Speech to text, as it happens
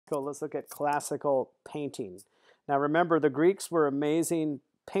classical. Let's look at classical painting. Now remember, the Greeks were amazing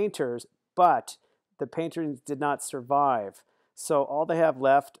painters, but the paintings did not survive. So all they have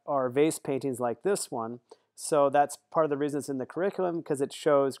left are vase paintings like this one. So that's part of the reason it's in the curriculum, because it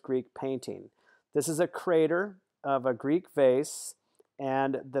shows Greek painting. This is a crater of a Greek vase,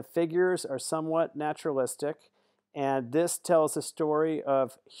 and the figures are somewhat naturalistic. And this tells the story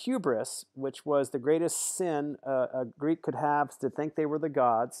of hubris, which was the greatest sin a Greek could have, to think they were the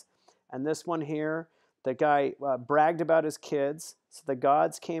gods. And this one here, the guy bragged about his kids, so the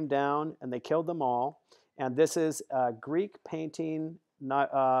gods came down and they killed them all. And this is a Greek painting,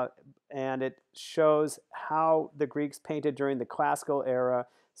 and it shows how the Greeks painted during the classical era.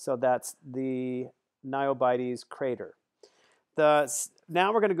 So that's the Niobites crater.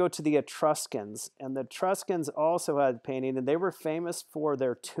 Now we're going to go to the Etruscans, and the Etruscans also had painting, and they were famous for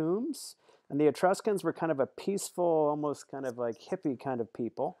their tombs. And the Etruscans were kind of a peaceful, almost kind of like hippie kind of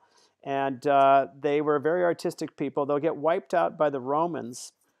people, and they were very artistic people. They'll get wiped out by the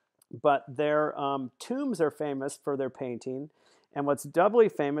Romans, but their tombs are famous for their painting. And what's doubly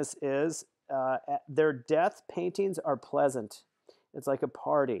famous is their death paintings are pleasant. It's like a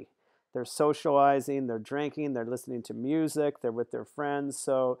party. They're socializing, they're drinking, they're listening to music, they're with their friends.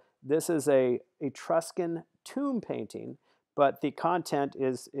 So this is a Etruscan tomb painting, but the content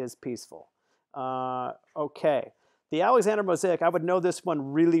is peaceful. Okay, the Alexander mosaic, I would know this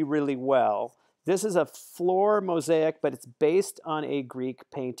one really, really well. This is a floor mosaic, but it's based on a Greek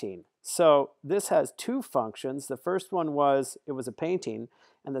painting. So this has two functions. The first one was it was a painting,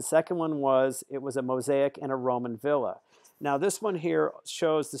 and the second one was it was a mosaic in a Roman villa. Now this one here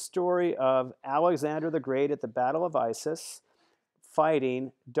shows the story of Alexander the Great at the Battle of Issus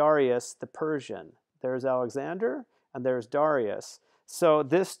fighting Darius the Persian. There's Alexander and there's Darius. So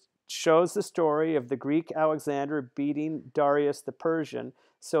this shows the story of the Greek Alexander beating Darius the Persian.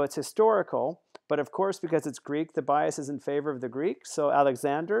 So it's historical, but of course because it's Greek, the bias is in favor of the Greek. So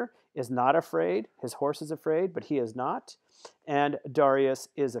Alexander is not afraid. His horse is afraid, but he is not. And Darius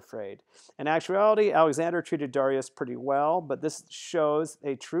is afraid. In actuality, Alexander treated Darius pretty well, but this shows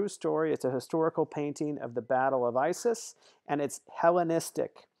a true story. It's a historical painting of the Battle of Issus, and it's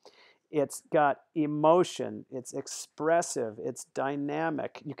Hellenistic. It's got emotion, it's expressive, it's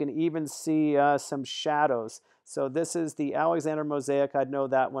dynamic. You can even see some shadows. So this is the Alexander mosaic. I'd know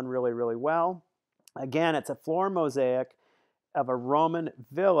that one really, really well. Again, it's a floor mosaic of a Roman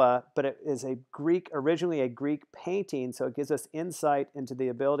villa, but it is originally a Greek painting, so it gives us insight into the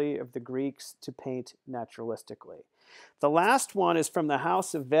ability of the Greeks to paint naturalistically. The last one is from the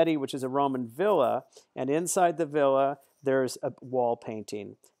house of Vase, which is a Roman villa, and inside the villa there's a wall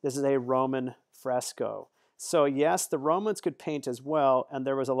painting. This is a Roman fresco. So yes, the Romans could paint as well, and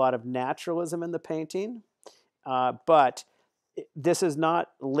there was a lot of naturalism in the painting, but this is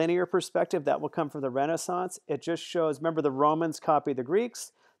not linear perspective. That will come from the Renaissance. It just shows, remember the Romans copied the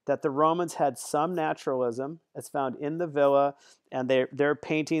Greeks, that the Romans had some naturalism. It's found in the villa, and their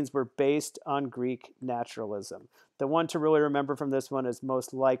paintings were based on Greek naturalism. The one to really remember from this one is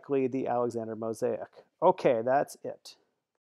most likely the Alexander mosaic. Okay, that's it.